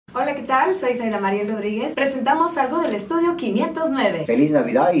Hola, ¿qué tal? Soy Zaida Mariel Rodríguez. Presentamos algo del estudio 509. Feliz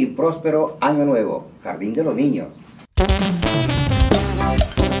Navidad y próspero Año Nuevo. Jardín de los Niños.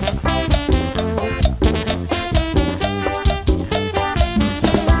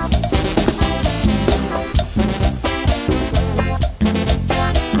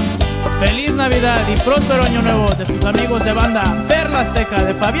 Feliz Navidad y próspero Año Nuevo de sus amigos de banda Perla Azteca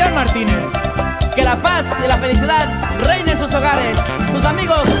de Fabián Martínez. Que la paz y la felicidad reinen en sus hogares. Tus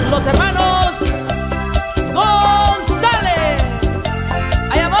amigos, los hermanos Gonzalez.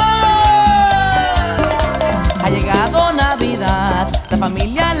 ¡Ay, amor! Ha llegado Navidad, la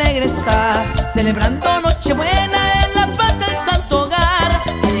familia alegre está, celebrando Nochebuena en la paz del santo hogar.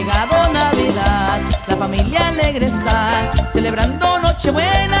 Ha llegado Navidad, la familia alegre está, celebrando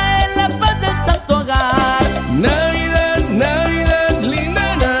Nochebuena en la paz del santo hogar. Navidad, Navidad,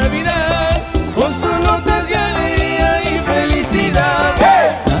 linda Navidad, con sus notas de alegría y felicidad.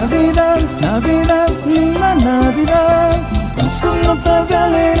 Navidad, Navidad, linda Navidad, con sus notas de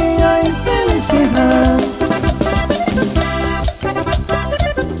alegría y felicidad.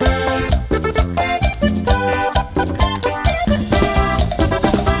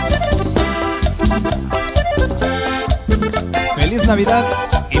 Feliz Navidad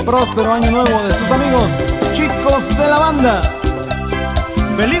y próspero Año Nuevo de sus amigos, chicos de la banda.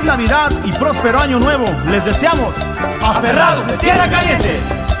 Feliz Navidad y próspero Año Nuevo les deseamos, aferrados de Tierra Caliente.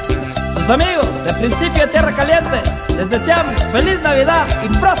 Sus amigos de Principio de Tierra Caliente, les deseamos Feliz Navidad y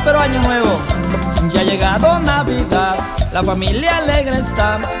próspero Año Nuevo. Ya ha llegado Navidad, la familia alegre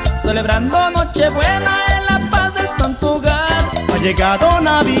está, celebrando Nochebuena en la paz del santo hogar. Ha llegado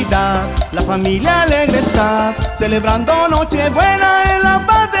Navidad, la familia alegre está, celebrando Nochebuena en la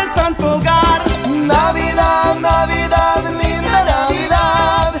paz del santo hogar. Navidad, Navidad, linda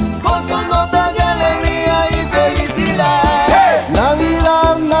Navidad, con sus notas de alegría y felicidad.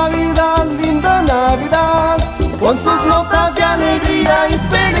 Navidad, Navidad, linda Navidad, con sus notas de alegría y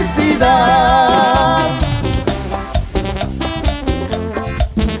felicidad.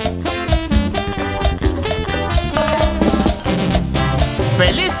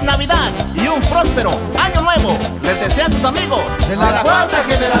 Feliz Navidad y un próspero Año Nuevo les desean sus amigos de la cuarta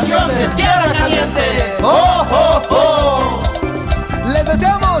generación de Tierra Caliente. ¡Oh, oh, oh! Les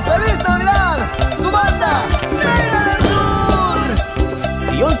deseamos Feliz Navidad, su banda Llegado del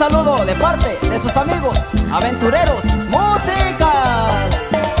Sur. Y un saludo de parte de sus amigos aventureros música.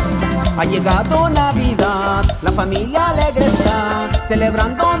 Ha llegado Navidad, la familia alegre está,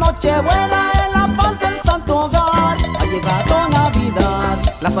 celebrando Nochebuena en la paz del santo hogar. Ha llegado Navidad,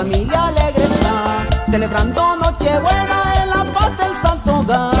 la familia alegre está, celebrando Nochebuena en la paz del santo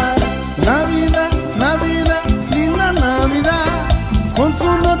hogar. Navidad, Navidad, linda Navidad, con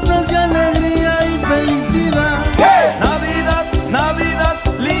sus notas de alegría y felicidad. Navidad, Navidad,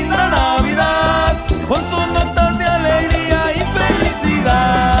 linda Navidad, con sus notas de alegría y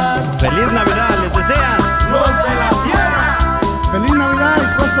felicidad. Feliz Navidad les desean Los de la Sierra. Feliz Navidad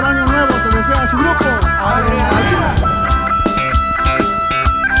y próspero Año Nuevo te desea su grupo Adrenalina.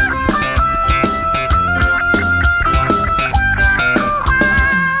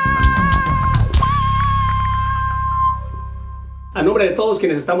 A nombre de todos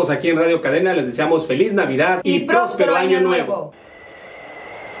quienes estamos aquí en Radio Cadena, les deseamos Feliz Navidad y próspero Año Nuevo.